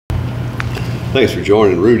Thanks for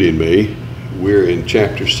joining Rudy and me. We're in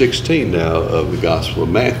chapter 16 now of the Gospel of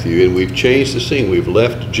Matthew, and we've changed the scene. We've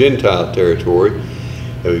left Gentile territory,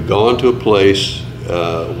 and we've gone to a place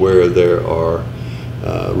where there are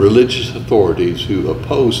religious authorities who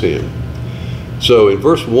oppose him. So in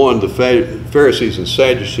verse 1, the Pharisees and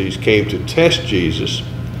Sadducees came to test Jesus,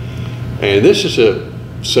 and this is a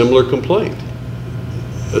similar complaint,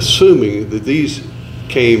 assuming that these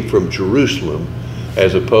came from Jerusalem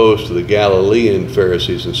as opposed to the Galilean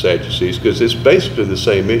Pharisees and Sadducees, because it's basically the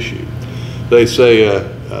same issue. They say,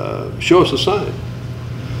 show us a sign.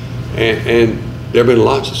 And there have been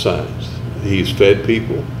lots of signs. He's fed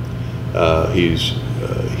people. He's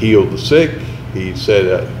healed the sick. He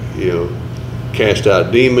said, cast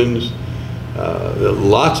out demons.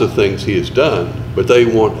 Lots of things he has done, but they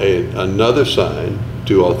want another sign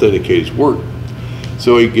to authenticate his word.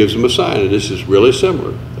 So he gives them a sign, and this is really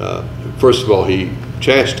similar. First of all, he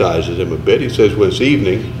chastises him a bit. He says, when it's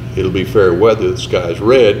evening, it'll be fair weather, the sky's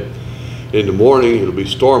red. In the morning, it'll be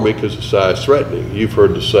stormy because the sky's threatening. You've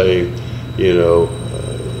heard the saying,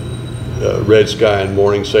 red sky in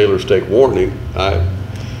morning, sailors take warning.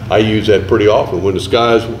 I use that pretty often. When the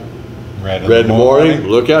sky's red in the morning,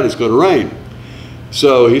 look out, it's going to rain.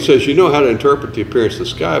 So he says, you know how to interpret the appearance of the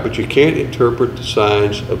sky, but you can't interpret the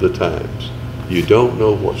signs of the times. You don't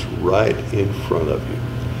know what's right in front of you.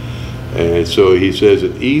 And so he says,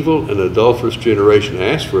 an evil and adulterous generation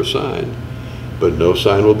asks for a sign, but no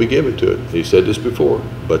sign will be given to it. He said this before,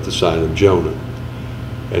 but the sign of Jonah.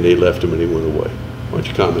 And he left him and he went away. Why don't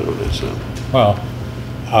you comment on that, Sam? Well,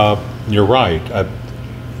 you're right.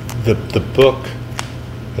 The book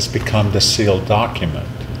has become the sealed document.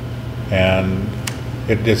 And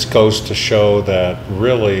it just goes to show that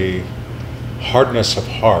really hardness of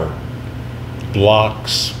heart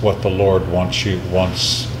blocks what the Lord wants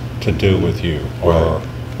to do with you, or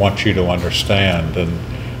wants you to understand. And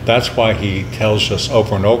that's why he tells us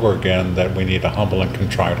over and over again that we need a humble and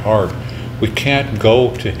contrite heart. We can't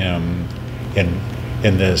go to him in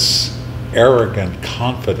this arrogant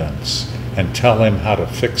confidence and tell him how to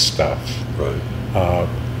fix stuff. Right.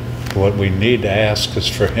 What we need to ask is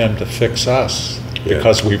for him to fix us,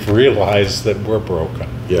 because we've realized that we're broken.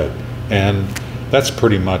 Yeah. And that's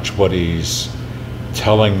pretty much what he's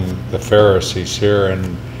telling the Pharisees here.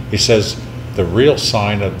 And he says, the real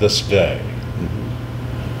sign of this day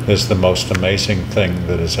is the most amazing thing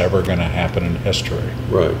that is ever going to happen in history.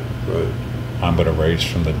 Right, right. I'm going to raise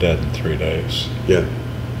from the dead in 3 days. Yeah.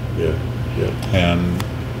 And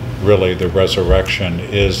really the resurrection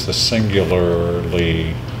is the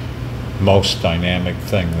singularly most dynamic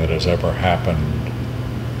thing that has ever happened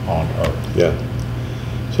on earth. Yeah.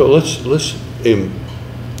 So let's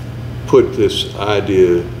put this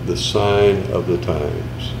idea, the sign of the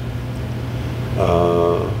times.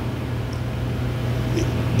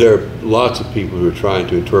 There are lots of people who are trying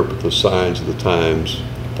to interpret the signs of the times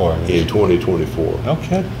in 2024.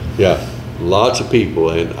 Okay. Yeah, lots of people.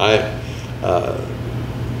 And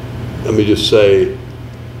let me just say,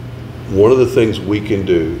 one of the things we can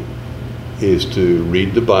do is to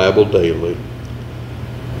read the Bible daily,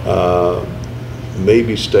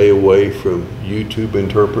 maybe stay away from YouTube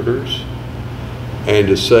interpreters, and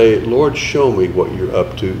to say, Lord, show me what you're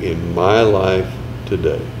up to in my life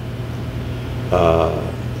today.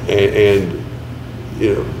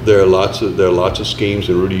 There are lots of schemes,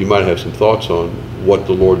 and Rudy, you might have some thoughts on what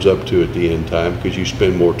the Lord's up to at the end time, because you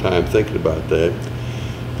spend more time thinking about that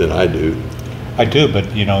than I do. I do, but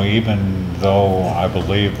even though I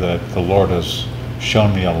believe that the Lord has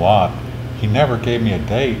shown me a lot, he never gave me a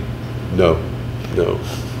date. No.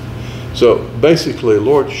 So basically,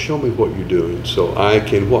 Lord, show me what you're doing so I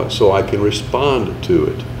can what? So I can respond to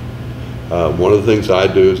it. One of the things I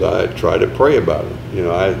do is I try to pray about it.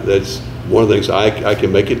 That's one of the things I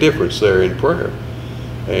can make a difference there in prayer.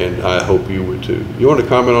 And I hope you would too. You want to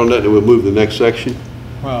comment on that, and we'll move to the next section?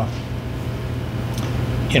 Well,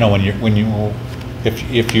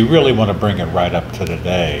 if you really want to bring it right up to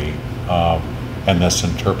today, and this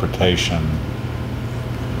interpretation,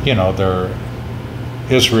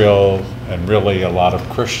 Israel and really a lot of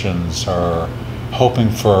Christians are hoping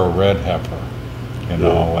for a red heifer, and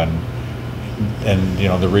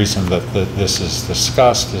the reason that this is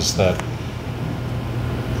discussed is that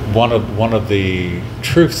one of the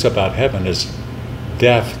truths about heaven is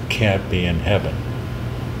death can't be in heaven.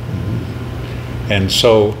 And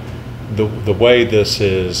so the way this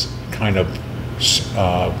is kind of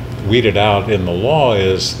weeded out in the law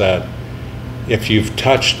is that if you've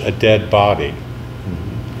touched a dead body,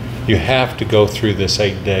 you have to go through this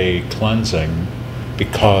 8-day cleansing,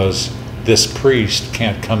 because this priest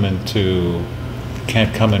can't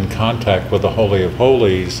can't come in contact with the Holy of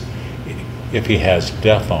Holies if he has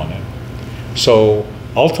death on him. So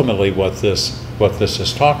ultimately what this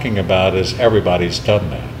is talking about is everybody's done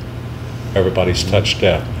that. Everybody's touched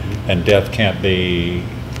death. And death can't be,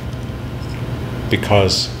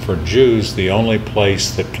 because for Jews, the only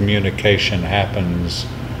place that communication happens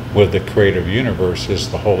with the creative universe is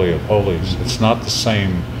the Holy of Holies. It's not the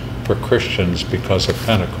same for Christians because of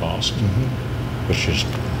Pentecost, which is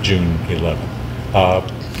June 11th.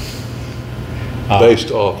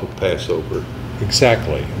 Based off of Passover.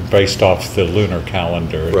 Exactly, based off the lunar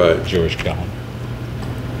calendar, right. The Jewish calendar.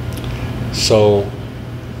 So,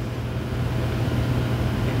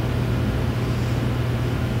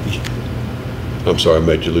 I'm sorry, I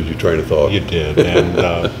made you lose your train of thought. You did,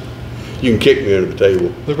 and you can kick me under the table.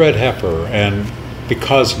 The red heifer, and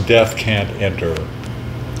because death can't enter,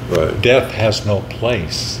 right. Death has no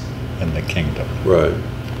place in the kingdom. Right.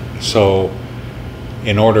 So,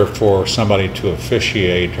 in order for somebody to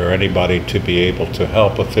officiate or anybody to be able to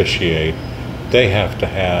help officiate, they have to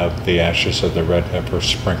have the ashes of the red heifer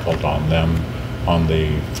sprinkled on them on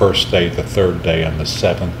the first day, the third day, and the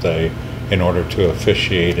seventh day in order to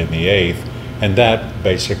officiate in the eighth. And that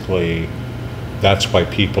basically, that's why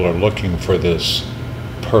people are looking for this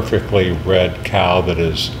perfectly red cow that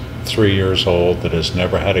is 3 years old, that has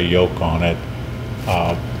never had a yoke on it.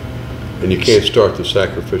 And you can't start the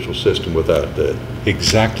sacrificial system without that.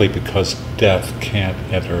 Exactly, because death can't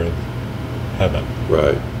enter heaven.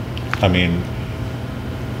 Right. I mean,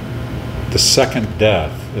 the second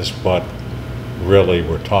death is what really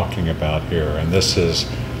we're talking about here. And this is,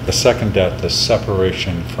 the second death is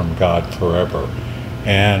separation from God forever.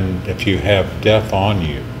 And if you have death on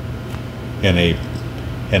you in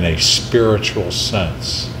a spiritual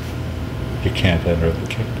sense, you can't enter the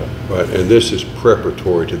kingdom. Right, and this is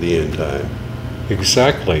preparatory to the end time.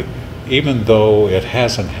 Exactly. Even though it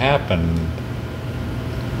hasn't happened,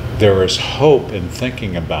 there is hope in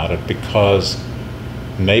thinking about it, because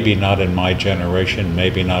maybe not in my generation,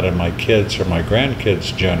 maybe not in my kids' or my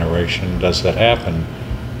grandkids' generation does that happen,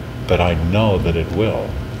 but I know that it will.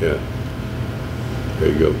 Yeah. There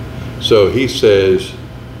you go. So he says,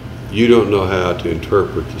 you don't know how to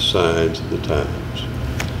interpret the signs of the times.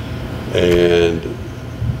 And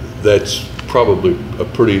that's probably a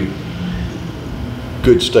pretty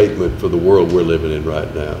good statement for the world we're living in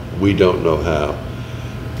right now. We don't know how.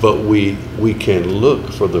 But we can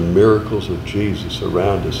look for the miracles of Jesus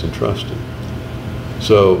around us and trust Him.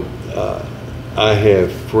 So I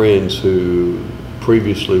have friends who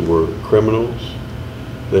previously were criminals.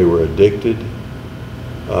 They were addicted.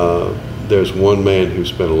 There's one man who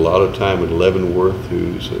spent a lot of time in Leavenworth,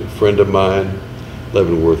 who's a friend of mine.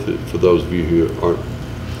 Leavenworth, for those of you who aren't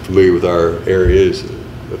familiar with our area, is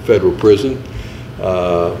a federal prison.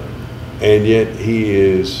 And yet he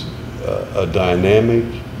is a dynamic,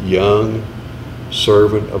 young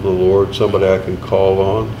servant of the Lord, somebody I can call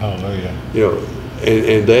on. Hallelujah. You know,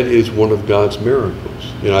 and that is one of God's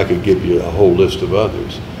miracles. You know, I could give you a whole list of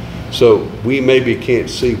others. So we maybe can't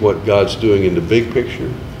see what God's doing in the big picture,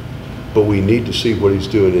 but we need to see what He's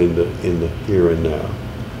doing in the here and now.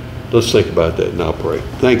 Let's think about that, and I'll pray.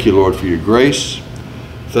 Thank you, Lord, for your grace.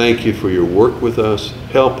 Thank you for your work with us.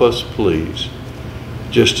 Help us, please,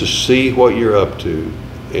 just to see what you're up to,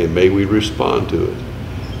 and may we respond to it.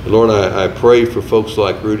 And Lord, I pray for folks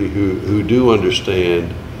like Rudy who do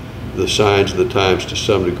understand the signs of the times to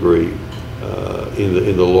some degree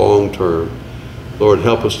in the long term. Lord,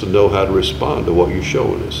 help us to know how to respond to what you're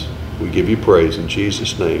showing us. We give you praise in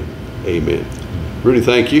Jesus' name. Amen. Rudy,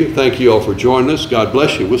 thank you. Thank you all for joining us. God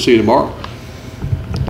bless you. We'll see you tomorrow.